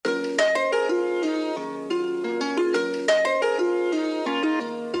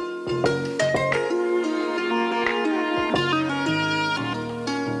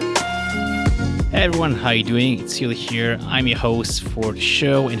Hi everyone, how you doing? It's Hila here. I'm your host for the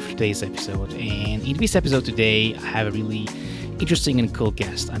show and for today's episode. And in this episode today, I have a really interesting and cool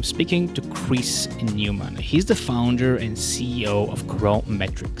guest. I'm speaking to Chris Newman. He's the founder and CEO of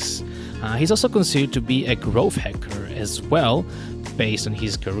Chrometrics. He's also considered to be a growth hacker as well, based on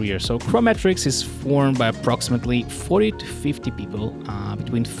his career. So Chrometrics is formed by approximately 40 to 50 people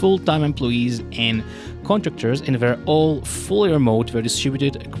between full-time employees and contractors, and they're all fully remote. They're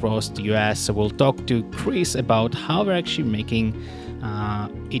distributed across the US. So we'll talk to Chris about how they're actually making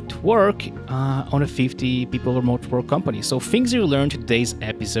it work on a 50 people remote work company. So things you learn today's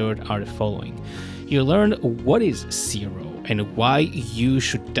episode are the following. You learn what is CRO and why you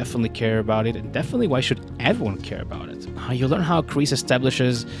should definitely care about it, and definitely why should everyone care about it. You'll learn how Chris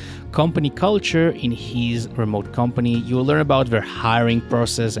establishes company culture in his remote company. You'll learn about their hiring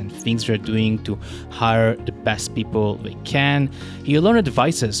process and things they're doing to hire the best people they can. You'll learn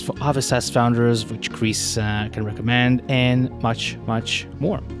advices for other SaaS founders, which Chris can recommend, and much, much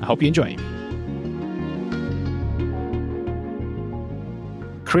more. I hope you enjoy.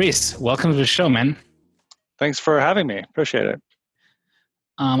 Chris, welcome to the show, man. Thanks for having me. Appreciate it.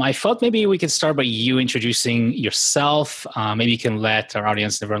 I thought maybe we could start by you introducing yourself. Maybe you can let our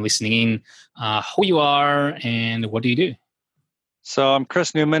audience, everyone listening in, who you are and what do you do? So I'm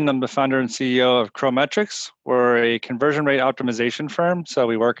Chris Newman. I'm the founder and CEO of Chrometrics. We're a conversion rate optimization firm. So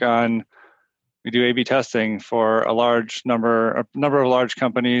we do A/B testing for a number of large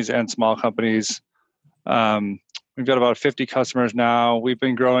companies and small companies. We've got about 50 customers now. We've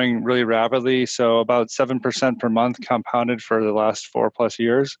been growing really rapidly, so about 7% per month compounded for the last 4+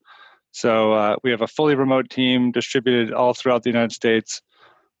 years. So we have a fully remote team distributed all throughout the United States,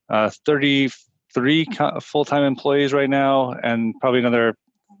 33 full-time employees right now, and probably another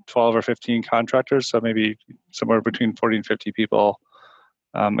 12 or 15 contractors, so maybe somewhere between 40 and 50 people,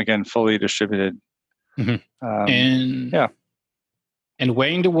 again, fully distributed. Mm-hmm. And where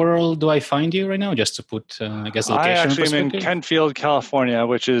in the world do I find you right now? Just to put, I guess, the location I actually in am in Kentfield, California,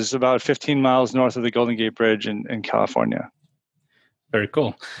 which is about 15 miles north of the Golden Gate Bridge in California. Very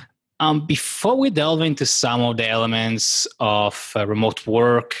cool. Before we delve into some of the elements of remote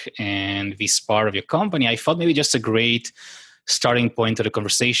work and this part of your company, I thought maybe just a great starting point to the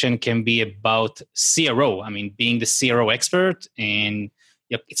conversation can be about CRO. I mean, being the CRO expert, and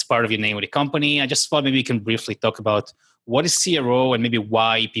it's part of your name of the company. I just thought maybe you can briefly talk about what is CRO and maybe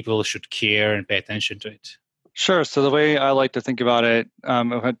why people should care and pay attention to it. Sure. So the way I like to think about it,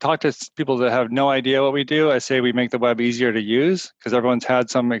 if I talk to people that have no idea what we do, I say we make the web easier to use, because everyone's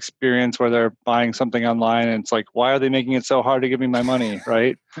had some experience where they're buying something online and it's like, why are they making it so hard to give me my money,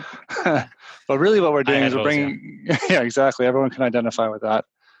 right? But really what we're doing is we're bringing, yeah, exactly. Everyone can identify with that.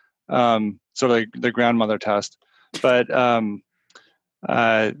 Sort of the grandmother test. But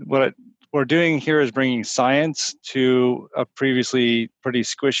what we're doing here is bringing science to a previously pretty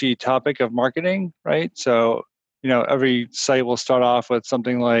squishy topic of marketing, right? So, every site will start off with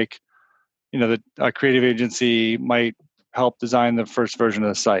something like, a creative agency might help design the first version of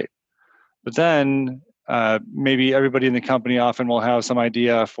the site. But then maybe everybody in the company often will have some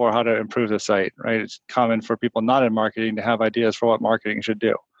idea for how to improve the site, right? It's common for people not in marketing to have ideas for what marketing should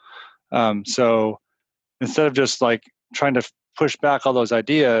do. So instead of just like trying to push back all those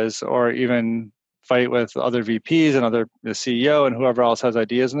ideas, or even fight with other VPs and the CEO and whoever else has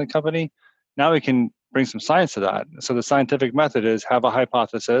ideas in the company, now we can bring some science to that. So the scientific method is have a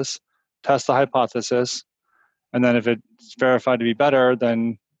hypothesis, test the hypothesis, and then if it's verified to be better,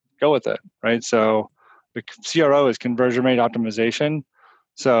 then go with it, right? So the CRO is conversion rate optimization.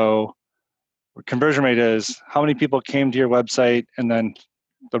 So conversion rate is how many people came to your website, and then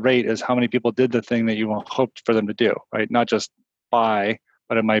the rate is how many people did the thing that you hoped for them to do, right? Not just buy,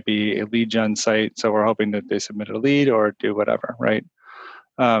 but it might be a lead gen site. So we're hoping that they submit a lead or do whatever, right?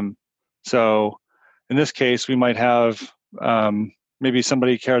 So in this case, we might have maybe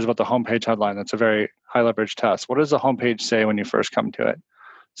somebody cares about the homepage headline. That's a very high leverage test. What does the homepage say when you first come to it?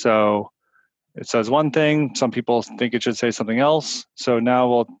 So it says one thing. Some people think it should say something else. So now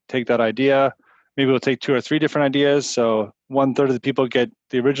we'll take that idea. Maybe we'll take 2 or 3 different ideas. So 1/3 of the people get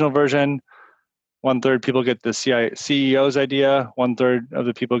the original version. 1/3 people get the CEO's idea. 1/3 of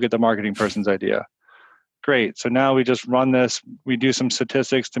the people get the marketing person's idea. Great. So now we just run this. We do some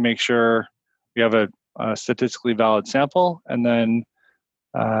statistics to make sure we have a statistically valid sample. And then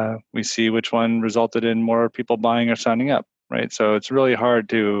we see which one resulted in more people buying or signing up, right? So it's really hard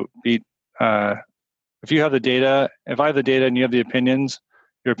to beat. If you have the data, if I have the data and you have your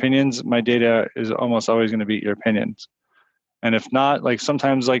opinions, my data is almost always going to beat your opinions. And if not, like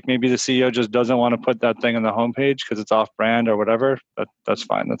sometimes like maybe the CEO just doesn't want to put that thing on the homepage because it's off brand or whatever, that's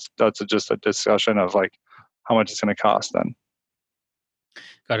fine. That's just a discussion of like how much it's going to cost then.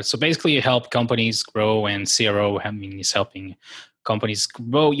 Got it. So basically, you help companies grow, and CRO, is helping companies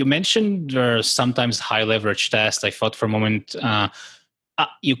grow. You mentioned there are sometimes high leverage tests. I thought for a moment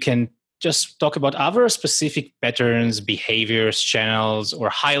you can just talk about other specific patterns, behaviors, channels, or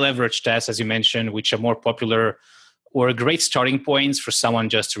high leverage tests, as you mentioned, which are more popular or great starting points for someone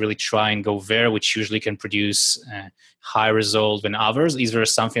just to really try and go there, which usually can produce high result than others. Is there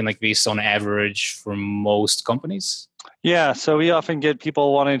something like this on average for most companies? Yeah, so we often get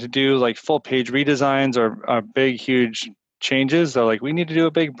people wanting to do like full page redesigns or big, huge changes. They're like, we need to do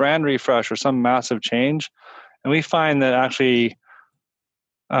a big brand refresh or some massive change. And we find that actually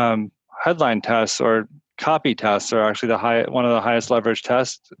headline tests or copy tests are actually one of the highest leverage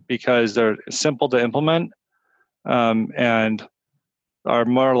tests because they're simple to implement and are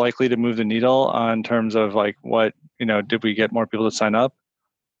more likely to move the needle on terms of like what, did we get more people to sign up?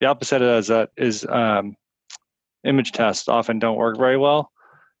 The opposite of that is image tests often don't work very well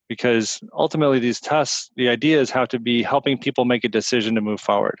because ultimately these tests, the idea is how to be helping people make a decision to move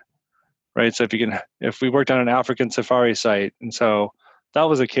forward, right? So if we worked on an African safari site, and so that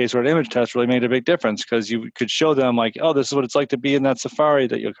was a case where an image test really made a big difference because you could show them like, oh, this is what it's like to be in that safari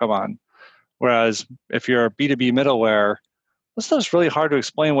that you'll come on. Whereas if you're a B2B middleware, this stuff's really hard to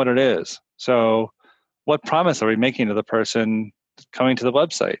explain what it is. So what promise are we making to the person coming to the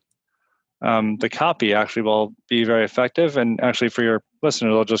website? The copy actually will be very effective. And actually for your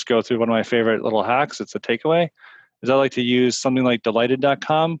listeners, I'll just go through one of my favorite little hacks. It's a takeaway. Is I like to use something like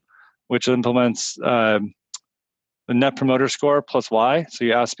Delighted.com, which implements the net promoter score plus Y. So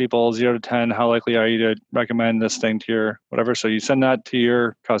you ask people 0 to 10, how likely are you to recommend this thing to your whatever? So you send that to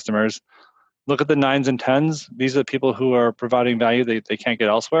your customers. Look at the 9s and 10s. These are the people who are providing value they can't get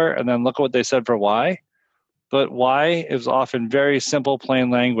elsewhere. And then look at what they said for Y. But Y is often very simple, plain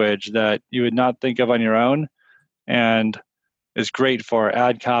language that you would not think of on your own and is great for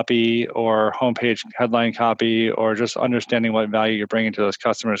ad copy or homepage headline copy or just understanding what value you're bringing to those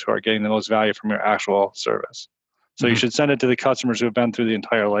customers who are getting the most value from your actual service. So you should send it to the customers who have been through the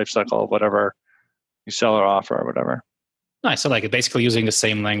entire life cycle of whatever you sell or offer or whatever. Nice. I like it. Basically using the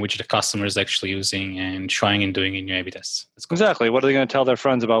same language the customer is actually using and trying and doing in your A/B tests. That's cool. Exactly. What are they going to tell their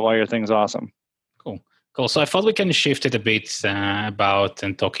friends about why your thing's awesome? Cool. So I thought we can shift it a bit about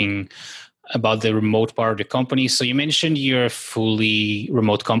and talking about the remote part of the company. So you mentioned you're a fully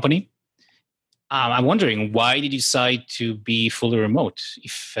remote company. I'm wondering, why did you decide to be fully remote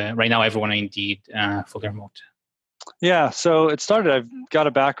if right now everyone are indeed fully remote? Yeah, so it started, I've got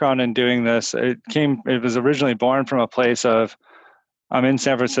a background in doing this. It was originally born from a place of, I'm in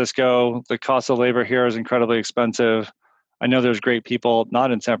San Francisco. The cost of labor here is incredibly expensive. I know there's great people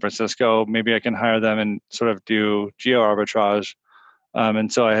not in San Francisco. Maybe I can hire them and sort of do geo arbitrage.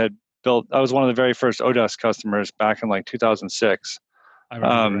 And so I was one of the very first Odesk customers back in like 2006. I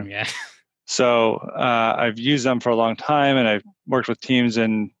remember them, yeah. So I've used them for a long time and I've worked with teams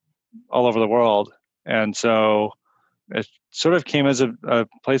all over the world. And so it sort of came as a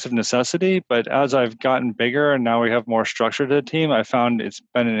place of necessity, but as I've gotten bigger and now we have more structure to the team, I found it's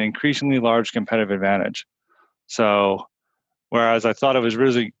been an increasingly large competitive advantage. So whereas I thought it was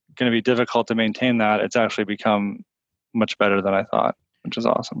really going to be difficult to maintain that, it's actually become much better than I thought, which is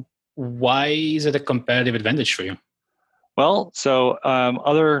awesome. Why is it a competitive advantage for you? Well, so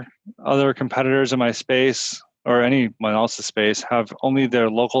other competitors in my space or anyone else's space have only their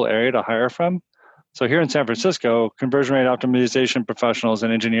local area to hire from. So here in San Francisco, conversion rate optimization professionals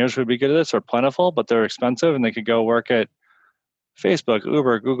and engineers who would be good at this are plentiful, but they're expensive and they could go work at Facebook,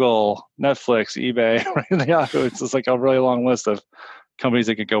 Uber, Google, Netflix, eBay, right? Yahoo. It's just like a really long list of companies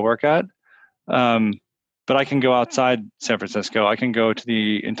they could go work at. But I can go outside San Francisco. I can go to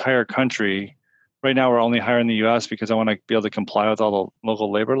the entire country. Right now, we're only hiring the US because I want to be able to comply with all the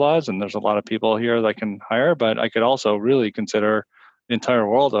local labor laws. And there's a lot of people here that I can hire, but I could also really consider the entire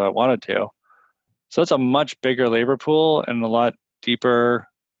world if I wanted to. So it's a much bigger labor pool and a lot deeper.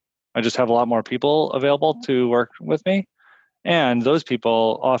 I just have a lot more people available to work with me. And those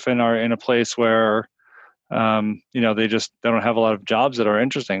people often are in a place where, they don't have a lot of jobs that are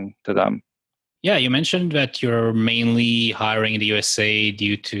interesting to them. Yeah, you mentioned that you're mainly hiring in the USA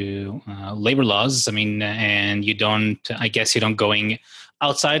due to labor laws. And I guess you don't going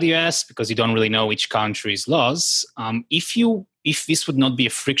outside the US because you don't really know each country's laws. If this would not be a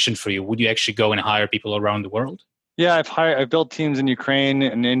friction for you, would you actually go and hire people around the world? Yeah, I've built teams in Ukraine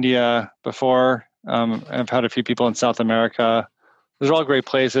and India before. I've had a few people in South America. Those are all great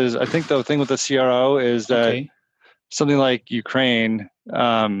places. I think the thing with the CRO is that something like Ukraine,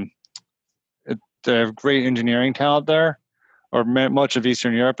 they have great engineering talent there, or much of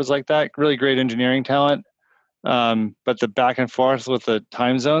Eastern Europe is like that. Really great engineering talent, but the back and forth with the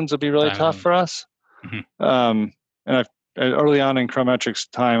time zones would be really tough for us. Mm-hmm. And early on in Chrometrics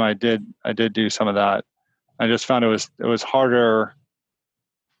time, I did do some of that. I just found it was harder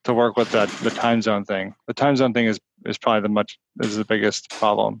to work with the time zone thing. The time zone thing is probably the biggest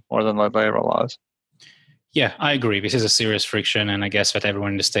problem, more than the labor laws. Yeah, I agree. This is a serious friction, and I guess that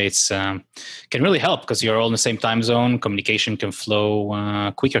everyone in the States can really help because you're all in the same time zone. Communication can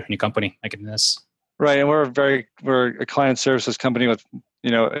flow quicker in your company. I guess. Right, and we're a client services company with,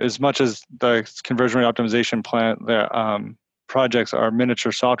 as much as the conversion rate optimization plan, the projects are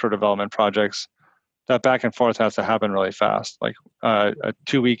miniature software development projects. That back and forth has to happen really fast. Like a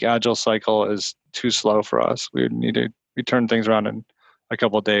 2-week agile cycle is too slow for us. We turn things around in a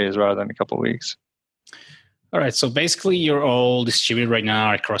couple of days rather than a couple of weeks. All right. So basically, you're all distributed right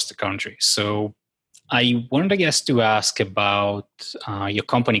now across the country. So I wanted, I guess, to ask about your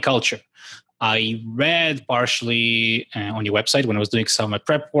company culture. I read partially on your website when I was doing some of my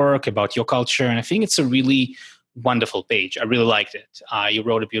prep work about your culture, and I think it's a really wonderful page. I really liked it. You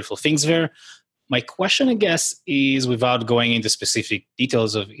wrote beautiful things there. My question, I guess, is without going into specific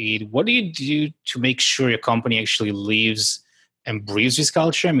details of it, what do you do to make sure your company actually lives and breathes this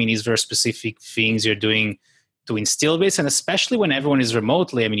culture? I mean, is there specific things you're doing to instill this? And especially when everyone is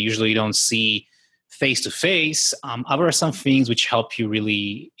remotely, I mean, usually you don't see face to face. Are there some things which help you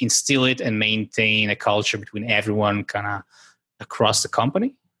really instill it and maintain a culture between everyone kind of across the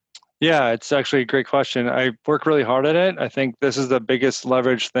company? Yeah, it's actually a great question. I work really hard at it. I think this is the biggest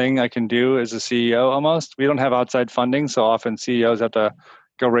leverage thing I can do as a CEO almost. We don't have outside funding, so often CEOs have to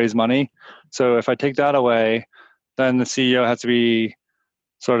go raise money. So if I take that away, then the CEO has to be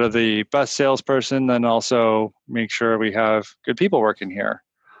sort of the best salesperson, then also make sure we have good people working here.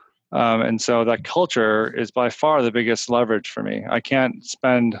 And so that culture is by far the biggest leverage for me. I can't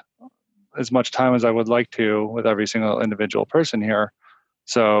spend as much time as I would like to with every single individual person here.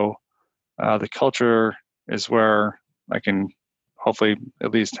 So the culture is where I can hopefully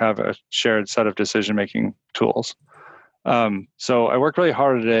at least have a shared set of decision-making tools. So I work really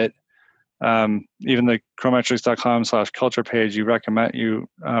hard at it. Even the chrometrics.com/culture page you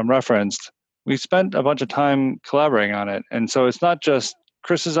referenced, we spent a bunch of time collaborating on it. And so it's not just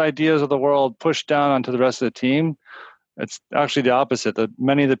Chris's ideas of the world pushed down onto the rest of the team. It's actually the opposite. That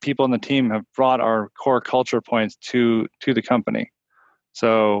many of the people in the team have brought our core culture points to the company.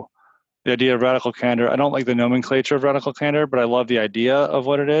 So the idea of radical candor, I don't like the nomenclature of radical candor, but I love the idea of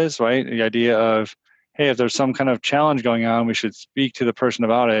what it is, right? The idea of, hey, if there's some kind of challenge going on, we should speak to the person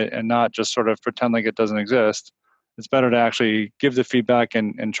about it and not just sort of pretend like it doesn't exist. It's better to actually give the feedback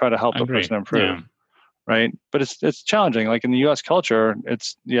and try to help the person improve. Yeah. Right. But it's challenging. Like in the US culture,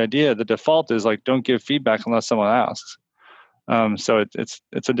 it's the idea, the default is like, don't give feedback unless someone asks. So it's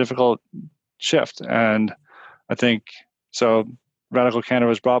a difficult shift. And I think so radical candor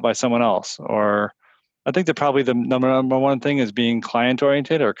was brought by someone else, or I think that probably the number one thing is being client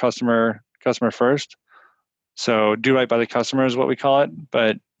oriented or customer first. So do right by the customer is what we call it.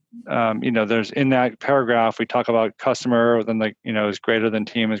 But there's in that paragraph we talk about customer, then is greater than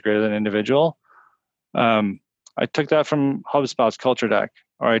team, is greater than individual. I took that from HubSpot's culture deck,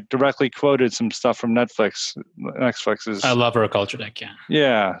 or I directly quoted some stuff from Netflix. Netflix's. I love our culture deck. Yeah.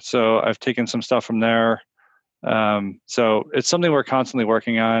 Yeah. So I've taken some stuff from there. So it's something we're constantly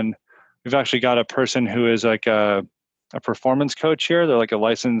working on. We've actually got a person who is like a performance coach here. They're like a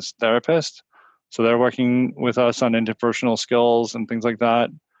licensed therapist. So they're working with us on interpersonal skills and things like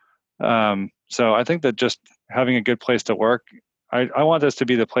that. So I think that just having a good place to work, I want this to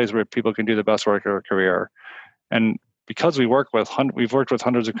be the place where people can do the best work of their career. And because we've worked with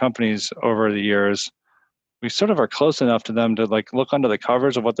hundreds of companies over the years, we sort of are close enough to them to like look under the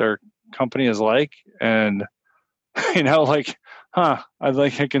covers of what their company is like, and I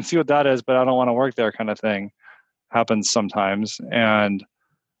can see what that is, but I don't want to work there kind of thing happens sometimes. And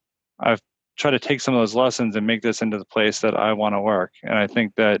I've tried to take some of those lessons and make this into the place that I want to work. And I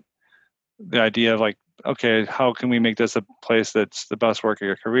think that the idea of like, okay, how can we make this a place that's the best work of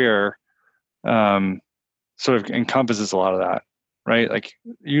your career, sort of encompasses a lot of that, right? Like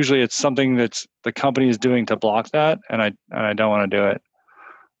usually it's something that's the company is doing to block that, and I don't want to do it.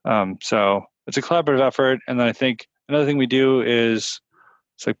 So it's a collaborative effort. And then I think another thing we do is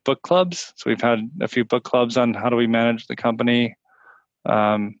it's like book clubs. So we've had a few book clubs on how do we manage the company. Like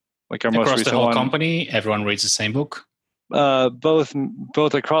our across most recent the whole one, company, everyone reads the same book. Both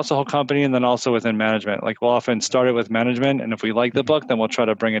across the whole company and then also within management. Like we'll often start it with management, and if we like the book, then we'll try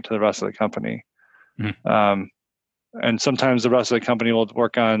to bring it to the rest of the company. Mm-hmm. and sometimes the rest of the company will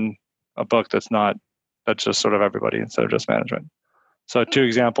work on a book that's just sort of everybody instead of just management. So 2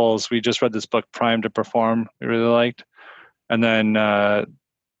 examples, we just read this book, Prime to Perform, we really liked. And then that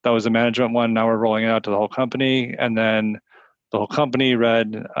was the management one. Now we're rolling it out to the whole company. And then the whole company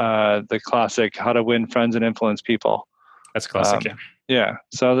read the classic How to Win Friends and Influence People. That's classic, yeah. Yeah.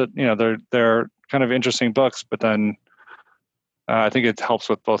 So that, they're kind of interesting books, but then I think it helps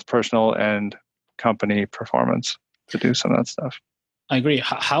with both personal and company performance to do some of that stuff. I agree.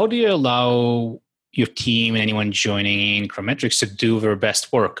 How do you allow your team and anyone joining in Chrometrics to do their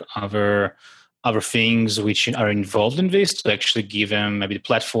best work? Other things which are involved in this to actually give them maybe the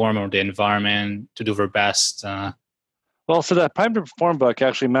platform or the environment to do their best? Well, so that Prime to Perform book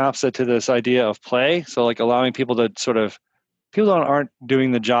actually maps it to this idea of play. So like allowing people to people aren't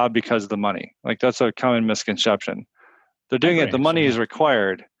doing the job because of the money. Like that's a common misconception. They're doing it, the money is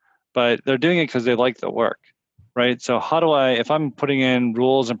required, but they're doing it because they like the work, right? So if I'm putting in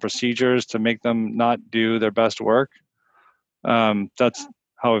rules and procedures to make them not do their best work, that's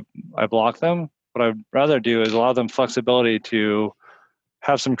how I block them. What I'd rather do is allow them flexibility to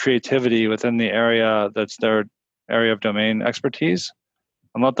have some creativity within the area that's their area of domain expertise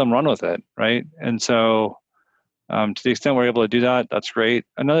and let them run with it, right? And so to the extent we're able to do that, that's great.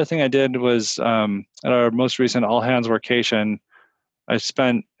 Another thing I did was at our most recent all hands workation, I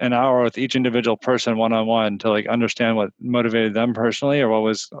spent an hour with each individual person one-on-one to like understand what motivated them personally or what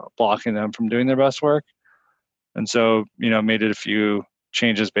was blocking them from doing their best work. And so, made it a few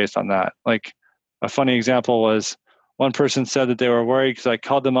changes based on that. Like a funny example was one person said that they were worried because I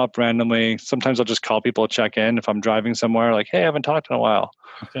called them up randomly. Sometimes I'll just call people to check in if I'm driving somewhere, like, hey, I haven't talked in a while.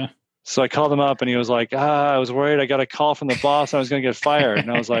 Okay. So I called him up and he was like, I was worried. I got a call from the boss. I was going to get fired.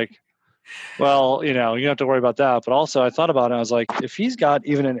 And I was like, well, you don't have to worry about that. But also I thought about it. I was like, if he's got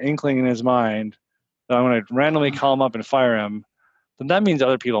even an inkling in his mind that I'm going to randomly call him up and fire him, then that means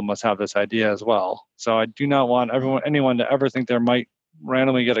other people must have this idea as well. So I do not want anyone to ever think there might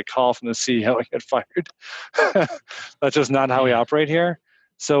randomly get a call from the CEO and get fired. That's just not how we operate here.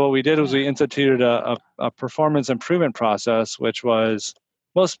 So what we did was we instituted a performance improvement process, which was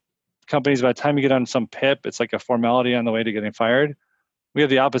most companies, by the time you get on some PIP, it's like a formality on the way to getting fired. We have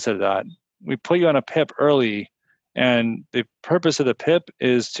the opposite of that. We put you on a PIP early, and the purpose of the PIP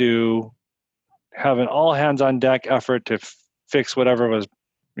is to have an all hands on deck effort to fix whatever was,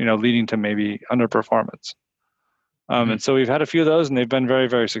 leading to maybe underperformance. And so we've had a few of those, and they've been very,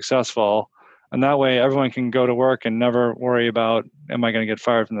 very successful. And that way, everyone can go to work and never worry about, am I going to get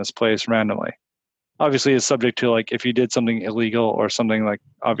fired from this place randomly? Obviously, it's subject to like if you did something illegal or something like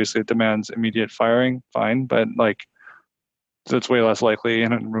obviously it demands immediate firing, fine. But like that's way less likely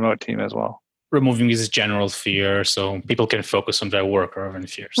in a remote team as well. Removing this general fear so people can focus on their work rather than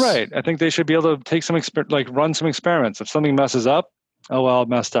fears. Right. I think they should be able to take run some experiments. If something messes up, oh well, it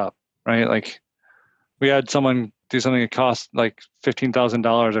messed up. Right. Like we had someone do something that cost like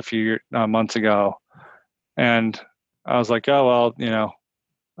 $15,000 a few months ago, and I was like, oh well,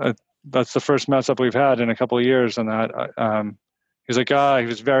 that's the first mess up we've had in a couple of years. And that he's like, he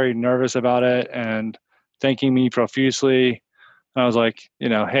was very nervous about it and thanking me profusely. And I was like,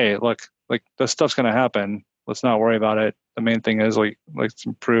 hey, look, like this stuff's going to happen. Let's not worry about it. The main thing is let's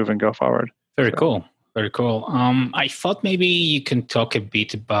improve and go forward. Very cool. Very cool. I thought maybe you can talk a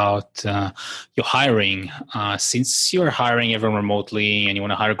bit about your hiring. Since you're hiring everyone remotely and you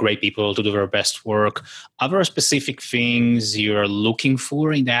want to hire great people to do their best work, are there specific things you're looking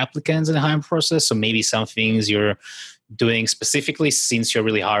for in the applicants in the hiring process? So maybe some things you're doing specifically since you're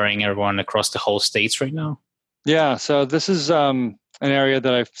really hiring everyone across the whole states right now? Yeah. So this is an area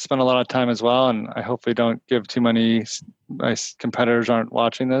that I've spent a lot of time as well. And I hopefully don't give too many, my competitors aren't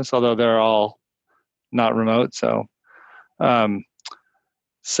watching this, although they're all not remote. So, a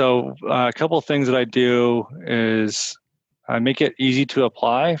couple of things that I do is I make it easy to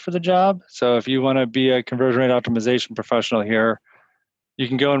apply for the job. So if you want to be a conversion rate optimization professional here, you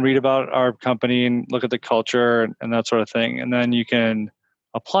can go and read about our company and look at the culture and that sort of thing. And then you can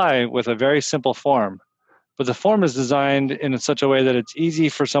apply with a very simple form. But the form is designed in such a way that it's easy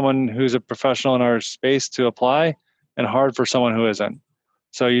for someone who's a professional in our space to apply and hard for someone who isn't.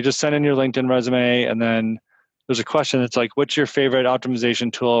 So you just send in your LinkedIn resume, and then there's a question that's like, what's your favorite optimization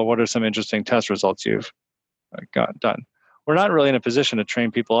tool? Or what are some interesting test results you've got done? We're not really in a position to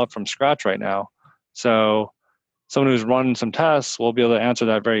train people up from scratch right now. So someone who's run some tests will be able to answer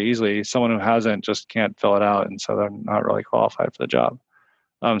that very easily. Someone who hasn't just can't fill it out, and so they're not really qualified for the job.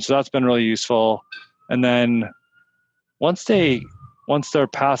 So that's been really useful. And then once they're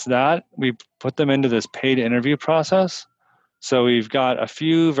past that, we put them into this paid interview process. So we've got a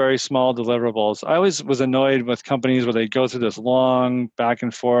few very small deliverables. I always was annoyed with companies where they go through this long back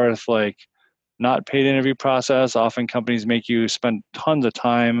and forth, like not paid interview process. Often companies make you spend tons of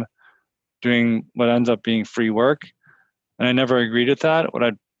time doing what ends up being free work. And I never agreed with that. What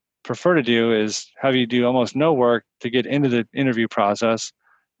I'd prefer to do is have you do almost no work to get into the interview process.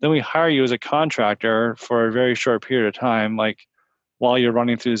 Then we hire you as a contractor for a very short period of time, like while you're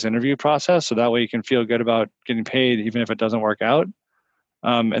running through this interview process. So that way you can feel good about getting paid, even if it doesn't work out.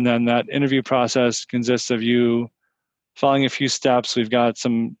 And then that interview process consists of you following a few steps. We've got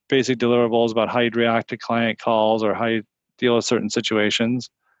some basic deliverables about how you'd react to client calls or how you deal with certain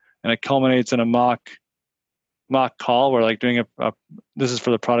situations. And it culminates in a mock call. We're like doing this is for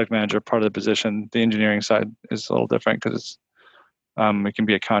the product manager part of the position. The engineering side is a little different because it's it can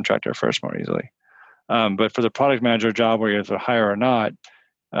be a contractor first more easily. But for the product manager job where you have to hire or not,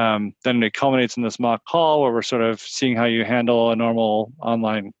 then it culminates in this mock call where we're sort of seeing how you handle a normal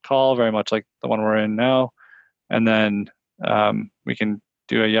online call, very much like the one we're in now. And then we can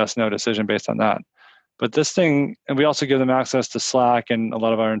do a yes/no decision based on that. But this thing, and we also give them access to Slack and a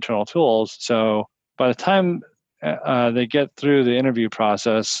lot of our internal tools. So by the time they get through the interview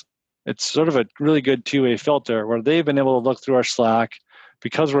process, it's sort of a really good two-way filter where they've been able to look through our Slack.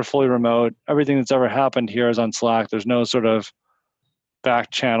 Because we're fully remote, everything that's ever happened here is on Slack. There's no sort of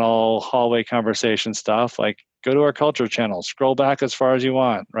back channel, hallway conversation stuff. Like go to our culture channel, scroll back as far as you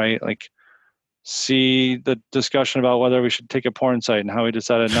want, right? Like see the discussion about whether we should take a porn site and how we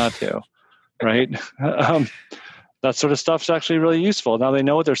decided not to, right? That sort of stuff's actually really useful. Now they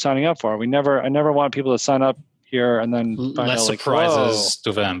know what they're signing up for. I never want people to sign up here and then find less out, surprises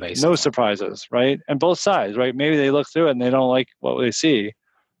to them, basically. No surprises, right? And both sides, right? Maybe they look through it and they don't like what they see,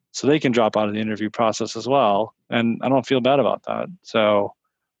 so they can drop out of the interview process as well. And I don't feel bad about that. So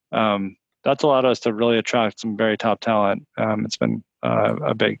that's allowed us to really attract some very top talent. It's been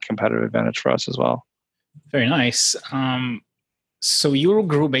a big competitive advantage for us as well. Very nice. So you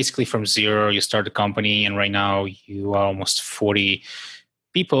grew basically from zero. You started a company, and right now you are almost 40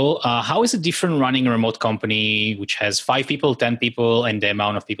 people. How is it different running a remote company which has 5 people, 10 people, and the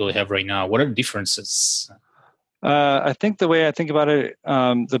amount of people you have right now? What are the differences? I think the way I think about it,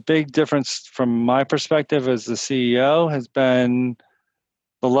 the big difference from my perspective as the CEO has been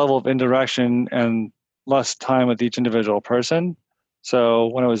the level of indirection and less time with each individual person. So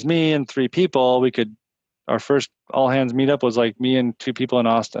when it was me and 3 people, our first all hands meetup was like me and 2 people in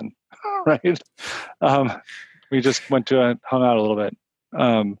Austin, right? We just hung out a little bit.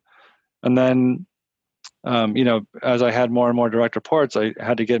 And then, as I had more and more direct reports, I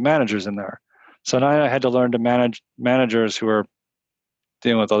had to get managers in there. So now I had to learn to manage managers who are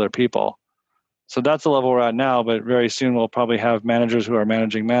dealing with other people. So that's the level we're at now, but very soon we'll probably have managers who are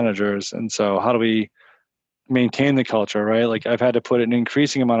managing managers. And so how do we maintain the culture, right? Like I've had to put an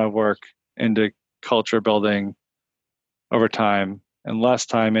increasing amount of work into culture building over time and less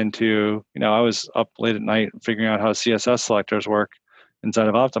time into, I was up late at night figuring out how CSS selectors work inside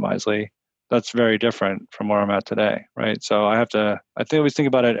of Optimizely. That's very different from where I'm at today, right? So I always think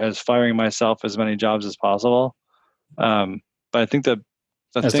about it as firing myself as many jobs as possible. But I think the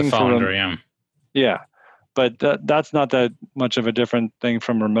as thing the founder, from, yeah, but that's not that much of a different thing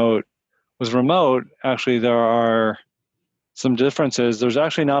from remote. With remote, actually, there are some differences. There's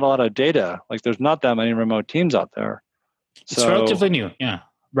actually not a lot of data. Like there's not that many remote teams out there. It's relatively new, yeah.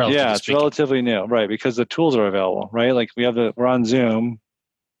 It's relatively new, right? Because the tools are available, right? Like we're on Zoom.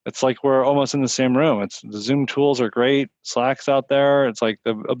 It's like we're almost in the same room. The Zoom tools are great. Slack's out there. It's like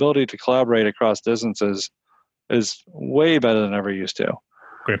the ability to collaborate across distances is way better than ever used to.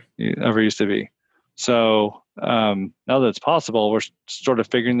 Great. Ever used to be. So now that it's possible, we're sort of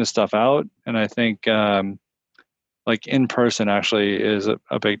figuring this stuff out. And I think like in person actually is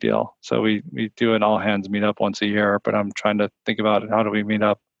a big deal. So we do an all hands meetup once a year, but I'm trying to think about how do we meet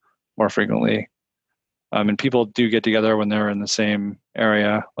up more frequently. And people do get together when they're in the same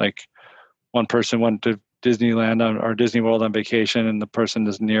area. Like one person went to Disneyland or Disney World on vacation, and the person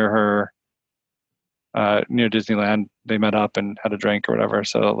is near Disneyland. They met up and had a drink or whatever.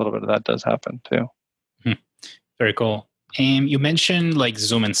 So a little bit of that does happen too. Very cool. And you mentioned like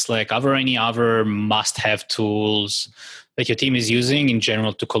Zoom and Slack. Are there any other must-have tools that your team is using in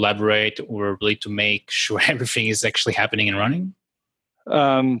general to collaborate or really to make sure everything is actually happening and running?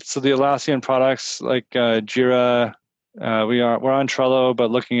 So the Atlassian products like Jira, we're on Trello,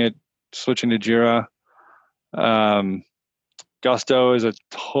 but looking at switching to Jira. Gusto is a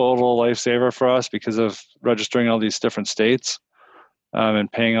total lifesaver for us because of registering all these different states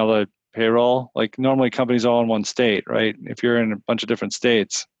and paying all the payroll. Like normally companies are all in one state, right? If you're in a bunch of different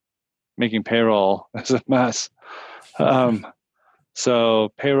states, making payroll is a mess.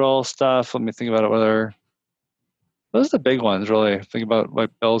 So payroll stuff, let me think about it. Those are the big ones, really. Think about what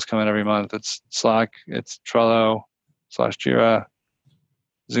bills come in every month. It's Slack, it's Trello / Jira.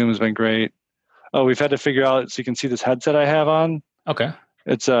 Zoom's been great. Oh, we've had to figure out, so you can see this headset I have on. Okay.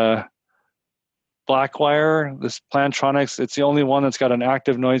 It's a Blackwire, this Plantronics. It's the only one that's got an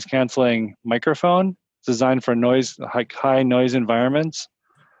active noise canceling microphone. It's designed for high noise environments.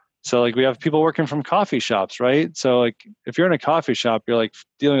 So like we have people working from coffee shops, right? So like if you're in a coffee shop, you're like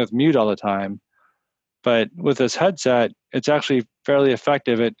dealing with mute all the time. But with this headset, it's actually fairly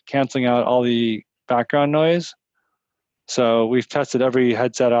effective at canceling out all the background noise. So we've tested every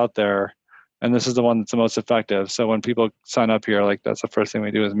headset out there, and this is the one that's the most effective. So when people sign up here, like that's the first thing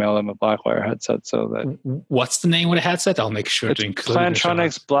we do is mail them a Blackwire headset. So that what's the name of the headset? I'll make sure to include it.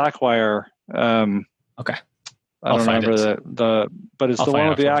 Plantronics Blackwire. Okay. I don't remember but it's the one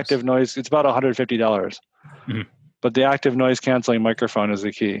with the active noise. It's about $150. Mm-hmm. But the active noise canceling microphone is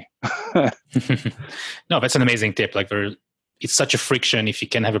the key. No, that's an amazing tip. Like it's such a friction if you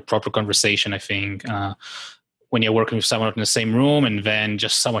can have a proper conversation, I think, when you're working with someone in the same room, and then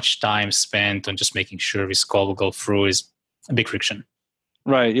just so much time spent on just making sure this call will go through is a big friction.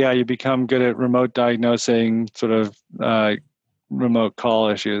 Right. Yeah. You become good at remote diagnosing sort of remote call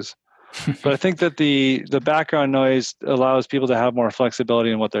issues. But I think that the background noise allows people to have more flexibility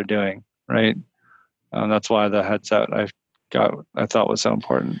in what they're doing, right? That's why the headset I thought was so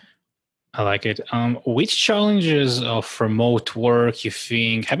important. I like it. Which challenges of remote work you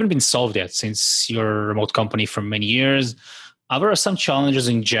think haven't been solved yet since you're a remote company for many years? Are there some challenges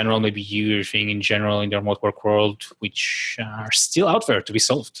in general, maybe you think in general in the remote work world, which are still out there to be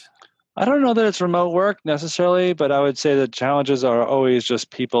solved? I don't know that it's remote work necessarily, but I would say the challenges are always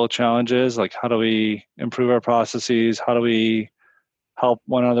just people challenges. Like how do we improve our processes? How do we help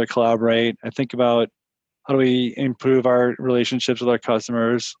one another collaborate? I think about how do we improve our relationships with our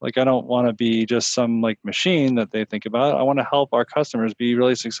customers? Like I don't want to be just some like machine that they think about. I want to help our customers be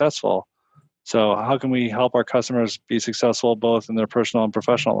really successful. So how can we help our customers be successful both in their personal and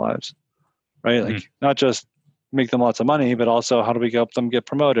professional lives? Right? Like not just make them lots of money, but also how do we help them get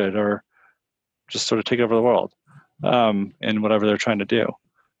promoted or just sort of take over the world in whatever they're trying to do.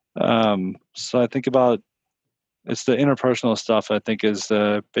 So I think about it's the interpersonal stuff I think is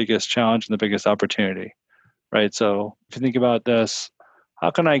the biggest challenge and the biggest opportunity, right? So if you think about this,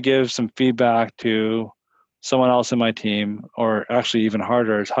 how can I give some feedback to someone else in my team, or actually even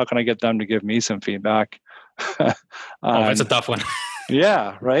harder is how can I get them to give me some feedback? That's a tough one.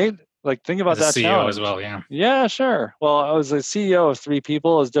 Yeah, right? Like think about that CEO challenge. as well, yeah. Yeah, sure. Well, I was a CEO of 3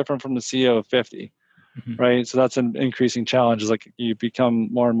 people is different from the CEO of 50, right? So that's an increasing challenge. Is like you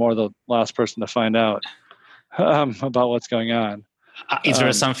become more and more the last person to find out about what's going on. Is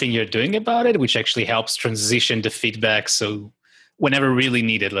there something you're doing about it which actually helps transition the feedback so whenever really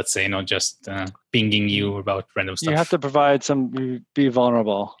needed, let's say, not just pinging you about random stuff? You have to provide be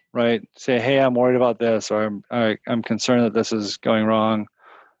vulnerable, right? Say, hey, I'm worried about this, or I'm concerned that this is going wrong.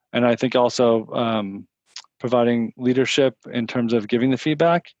 And I think also providing leadership in terms of giving the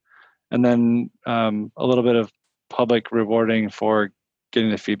feedback, and then a little bit of public rewarding for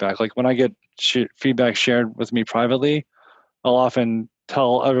getting the feedback. Like when I get feedback shared with me privately, I'll often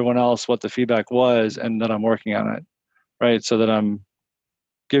tell everyone else what the feedback was and that I'm working on it, right? So that I'm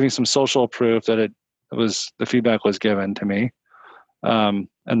giving some social proof that the feedback was given to me. And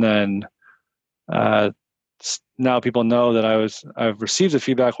then now people know that I've received the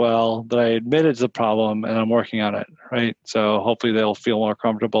feedback well, that I admitted the problem and I'm working on it, right? So hopefully they'll feel more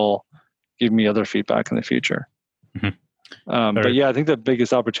comfortable giving me other feedback in the future. But yeah, I think the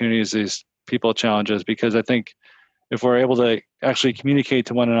biggest opportunity is these people challenges, because I think if we're able to actually communicate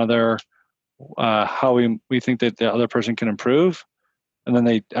to one another how we think that the other person can improve, and then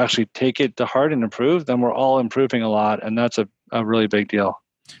they actually take it to heart and improve, then we're all improving a lot, and that's a really big deal.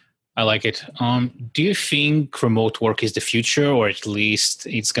 I like it. Do you think remote work is the future, or at least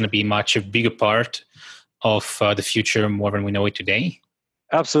it's going to be much a bigger part of the future more than we know it today?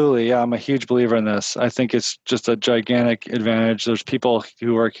 Absolutely. Yeah, I'm a huge believer in this. I think it's just a gigantic advantage. There's people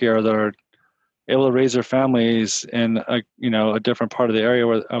who work here that are able to raise their families in a different part of the area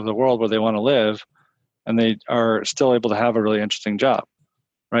of the world where they want to live, and they are still able to have a really interesting job,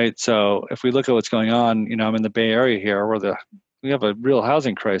 right? So if we look at what's going on, I'm in the Bay Area here where we have a real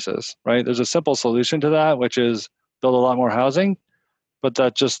housing crisis, right? There's a simple solution to that, which is build a lot more housing, but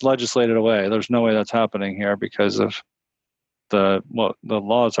that just legislated away. There's no way that's happening here because of the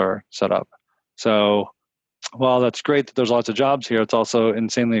laws are set up. So while that's great that there's lots of jobs here, it's also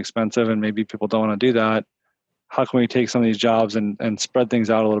insanely expensive, and maybe people don't want to do that. how can we take some of these jobs and spread things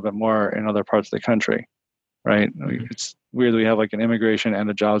out a little bit more in other parts of the country, right? It's weird that we have like an immigration and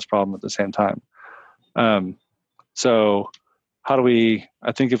a jobs problem at the same time. So how do we,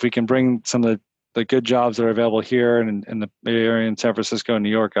 I think if we can bring some of the good jobs that are available here and in the Bay Area, in San Francisco, New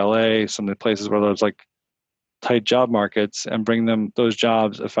York, LA, some of the places where there's like tight job markets, and bring those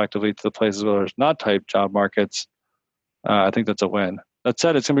jobs effectively to the places where there's not tight job markets, I think that's a win. That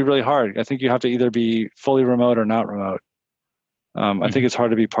said, it's going to be really hard. I think you have to either be fully remote or not remote. I think it's hard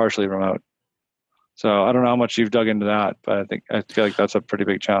to be partially remote. So I don't know how much you've dug into that, but I feel like that's a pretty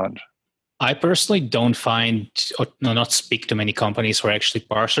big challenge. I personally don't not speak to many companies who are actually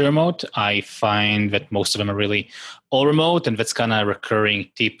partially remote. I find that most of them are really all remote, and that's kind of a recurring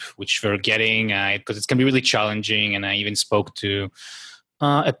tip which we're getting because it's going to be really challenging. And I even spoke to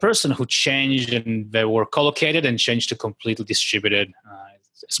a person who changed, and they were co-located and changed to completely distributed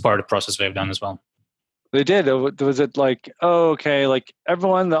as part of the process they've done as well. They did. Was it like, oh, okay, like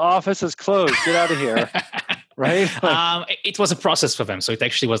everyone, the office is closed, get out of here. Right? It was a process for them. So it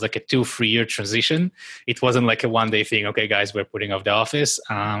actually was like a 2-3 year transition. It wasn't like a one-day thing. Okay, guys, we're putting off the office.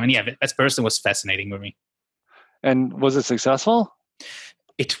 And yeah, that person was fascinating with me. And was it successful?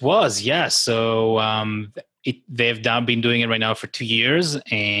 It was, yeah. So they've been doing it right now for 2 years.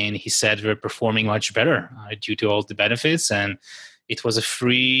 And he said we're performing much better due to all the benefits. And it was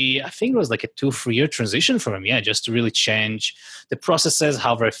I think it was like a 2-3 year transition for him. Yeah, just to really change the processes,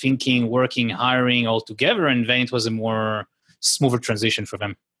 how they're thinking, working, hiring all together. And then it was a more smoother transition for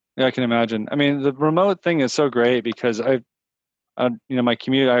them. Yeah, I can imagine. I mean, the remote thing is so great because my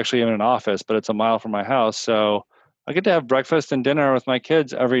commute, I actually am in an office, but it's a mile from my house. So I get to have breakfast and dinner with my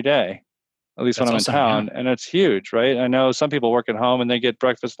kids every day, at least when I'm in town. Yeah. And it's huge, right? I know some people work at home and they get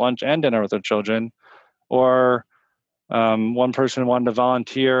breakfast, lunch, and dinner with their children. Or one person wanted to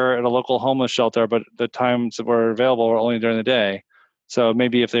volunteer at a local homeless shelter, but the times that were available were only during the day. So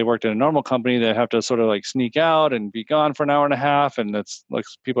maybe if they worked in a normal company, they have to sort of like sneak out and be gone for an hour and a half. And it's like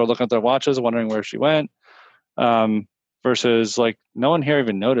people are looking at their watches, wondering where she went. Versus like no one here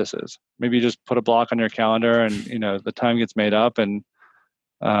even notices. Maybe you just put a block on your calendar and, the time gets made up. And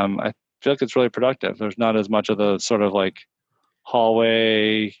I feel like it's really productive. There's not as much of the sort of like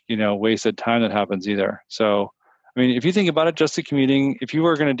hallway, wasted time that happens either. So, I mean, if you think about it, just the commuting, if you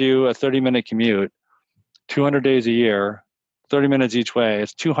were going to do a 30-minute commute, 200 days a year, 30 minutes each way,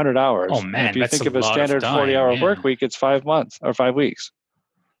 it's 200 hours. Oh, man, if you think of a standard 40-hour work week, it's 5 months or 5 weeks.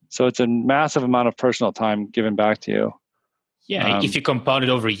 So it's a massive amount of personal time given back to you. Yeah, if you compound it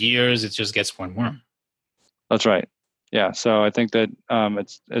over years, it just gets more and more. That's right. Yeah, so I think that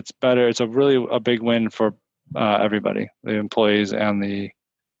it's better. It's a big win for everybody, the employees and the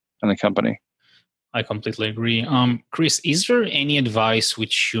company. I completely agree. Chris, is there any advice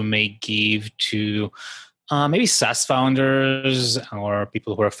which you may give to maybe SaaS founders or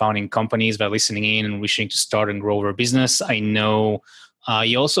people who are founding companies that are listening in and wishing to start and grow their business? I know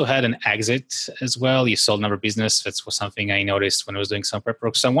you also had an exit as well. You sold another business. That was something I noticed when I was doing some prep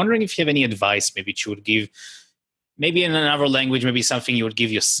work. So I'm wondering if you have any advice maybe you would give, maybe in another language, maybe something you would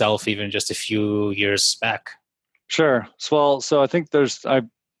give yourself even just a few years back. Sure. Well, so I think I'm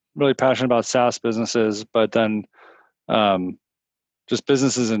really passionate about SaaS businesses, but then just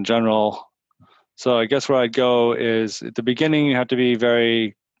businesses in general. So I guess where I'd go is at the beginning, you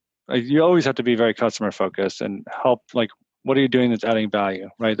always have to be very customer focused and help, like, what are you doing that's adding value,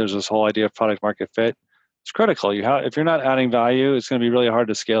 right? There's this whole idea of product market fit. It's critical. If you're not adding value, it's going to be really hard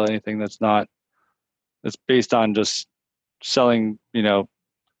to scale anything that's based on just selling,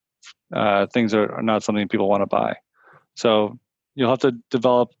 things that are not something people want to buy. So you'll have to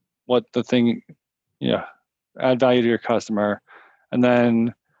develop what the thing, add value to your customer. And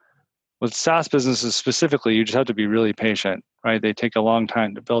then with SaaS businesses specifically, you just have to be really patient, right? They take a long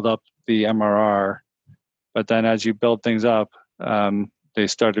time to build up the MRR. But then as you build things up, they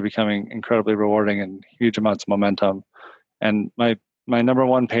start becoming incredibly rewarding and huge amounts of momentum. And my number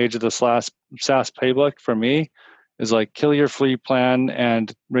one page of the SaaS playbook for me is like, kill your free plan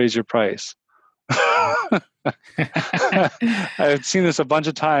and raise your price. I've seen this a bunch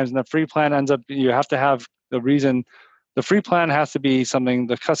of times, and the free plan ends up, you have to have the reason. The free plan has to be something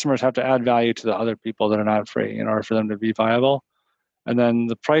the customers have to add value to the other people that are not free in order for them to be viable. And then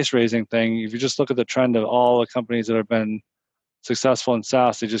the price raising thing, if you just look at the trend of all the companies that have been successful in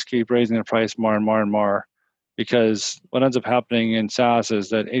SaaS, they just keep raising the price more and more and more. Because what ends up happening in SaaS is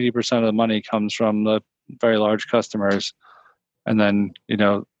that 80% of the money comes from the very large customers. And then,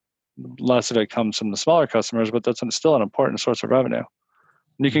 less of it comes from the smaller customers, but that's still an important source of revenue.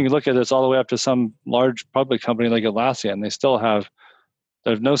 And you can look at this all the way up to some large public company like Atlassian. They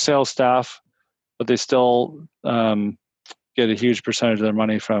have no sales staff, but they still get a huge percentage of their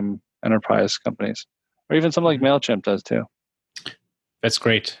money from enterprise companies, or even something like MailChimp does too. That's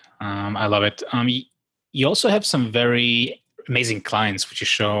great. I love it. You also have some very amazing clients, which you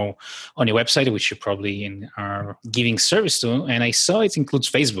show on your website, which you probably are giving service to. And I saw it includes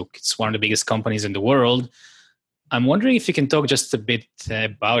Facebook. It's one of the biggest companies in the world. I'm wondering if you can talk just a bit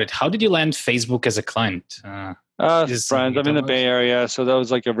about it. How did you land Facebook as a client? Friends. I'm in the Bay Area, so that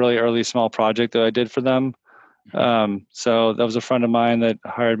was like a really early small project that I did for them. So that was a friend of mine that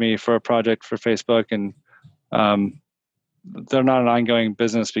hired me for a project for Facebook, and they're not an ongoing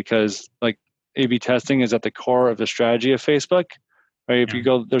business because like A/B testing is at the core of the strategy of Facebook. Right? If you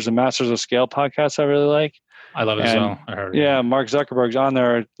go, there's a Masters of Scale podcast I really like. I love it as well. I heard it. Yeah, Mark Zuckerberg's on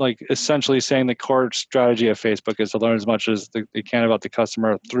there, like essentially saying the core strategy of Facebook is to learn as much as they can about the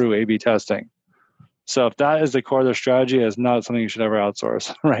customer through A/B testing. So if that is the core of their strategy, it's not something you should ever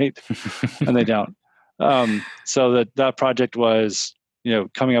outsource, right? And they don't. So that project was,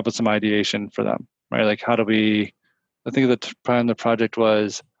 coming up with some ideation for them, right? Like I think the plan of the project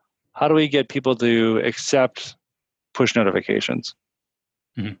was, how do we get people to accept push notifications?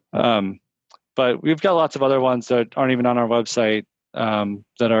 Mm-hmm. But we've got lots of other ones that aren't even on our website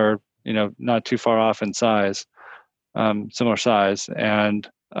that are, not too far off in size, similar size. And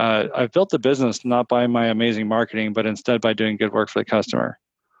I've built the business not by my amazing marketing, but instead by doing good work for the customer.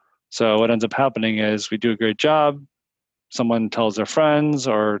 So what ends up happening is we do a great job. Someone tells their friends,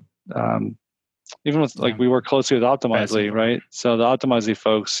 or even with we work closely with Optimizely, right? So the Optimizely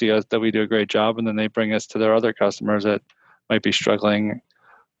folks see us that we do a great job, and then they bring us to their other customers that might be struggling.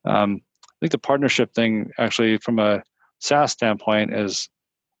 I think the partnership thing, actually, from a SaaS standpoint, is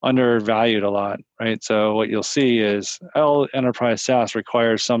undervalued a lot, right? So what you'll see is all enterprise SaaS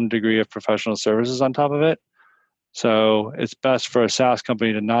requires some degree of professional services on top of it. So it's best for a SaaS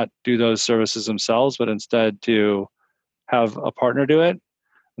company to not do those services themselves, but instead to have a partner do it.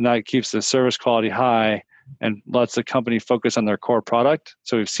 And that keeps the service quality high and lets the company focus on their core product.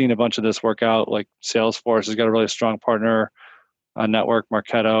 So we've seen a bunch of this work out, like Salesforce has got a really strong partner network,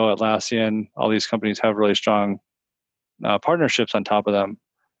 Marketo, Atlassian, all these companies have really strong partnerships on top of them.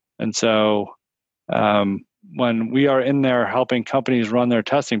 And so when we are in there helping companies run their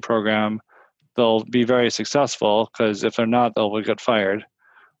testing program, they'll be very successful, because if they're not, they'll get fired.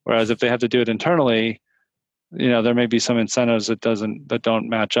 Whereas if they have to do it internally, there may be some incentives that don't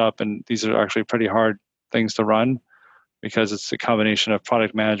match up, and these are actually pretty hard things to run because it's a combination of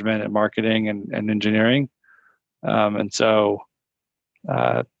product management and marketing and engineering. And so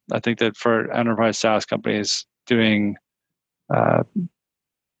I think that for enterprise SaaS companies,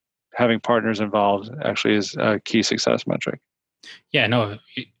 having partners involved actually is a key success metric. Yeah, no,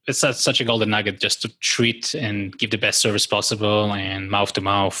 it's such a golden nugget just to treat and give the best service possible, and mouth to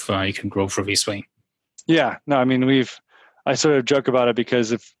mouth, you can grow through this way. Yeah, no, I mean, I sort of joke about it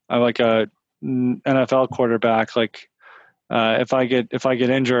because if I'm like a NFL quarterback, like if I get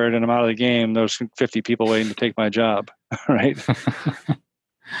injured and I'm out of the game, there's 50 people waiting to take my job, right?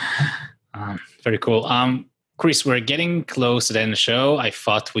 Very cool. Chris, we're getting close to the end of the show. I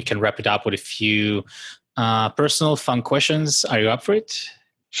thought we can wrap it up with a few personal fun questions. Are you up for it?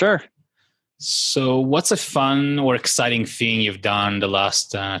 Sure. So what's a fun or exciting thing you've done the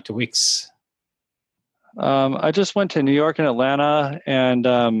last 2 weeks? I just went to New York and Atlanta and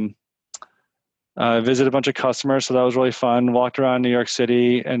visited a bunch of customers. So that was really fun. Walked around New York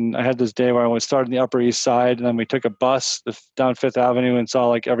City, and I had this day where I was starting the Upper East Side, and then we took a bus down Fifth Avenue and saw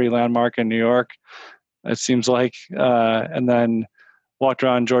like every landmark in New York, it seems like, and then walked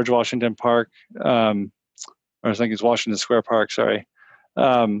around George Washington Park, or I think it's Washington Square Park, sorry.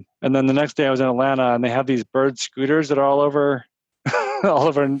 And then the next day I was in Atlanta, and they have these bird scooters that are all over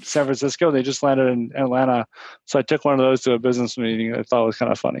in San Francisco. They just landed in Atlanta. So I took one of those to a business meeting. I thought it was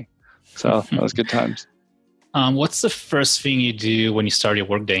kind of funny. So that was good times. What's the first thing you do when you start your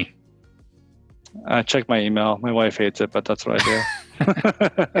workday? I check my email. My wife hates it, but that's what I do.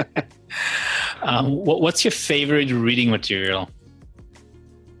 What's your favorite reading material?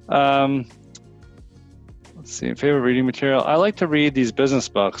 Let's see. Favorite reading material. I like to read these business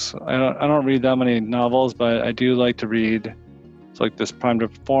books. I don't read that many novels, but I do like to read. It's like this Prime to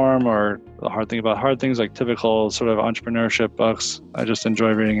Perform or The Hard Thing About Hard Things, like typical sort of entrepreneurship books. I just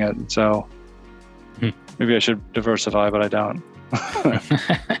enjoy reading it. And so maybe I should diversify, but I don't.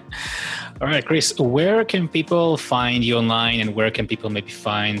 All right, Chris, where can people find you online, and where can people maybe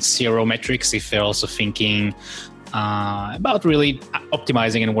find CRO metrics if they're also thinking about really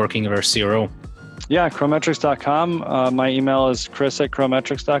optimizing and working with their CRO? Yeah, Chrometrics.com. My email is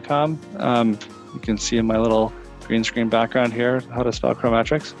chris@chrometrics.com. You can see in my little green screen background here how to spell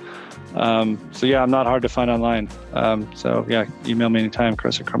Chrometrics. So yeah, I'm not hard to find online. So yeah, email me anytime,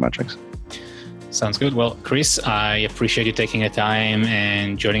 Chris@Chrometrics. Sounds good. Well, Chris, I appreciate you taking the time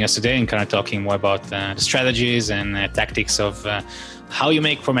and joining us today and kind of talking more about the strategies and tactics of how you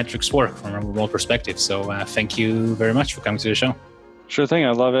make Chrometrics work from a remote perspective. So thank you very much for coming to the show. Sure thing.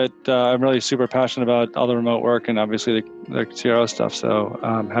 I love it. I'm really super passionate about all the remote work and obviously the CRO stuff. So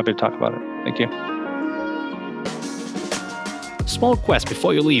I'm happy to talk about it. Thank you. Small request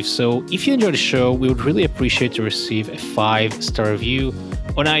before you leave. So if you enjoyed the show, we would really appreciate to receive a 5-star review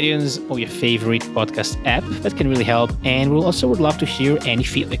on iTunes or your favorite podcast app. That can really help. And we also would love to hear any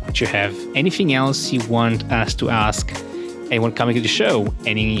feedback that you have. Anything else you want us to ask anyone coming to the show?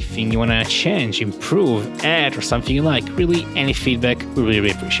 Anything you want to change, improve, add, or something you like? Really, any feedback, we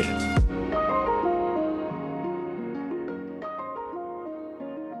really appreciate it.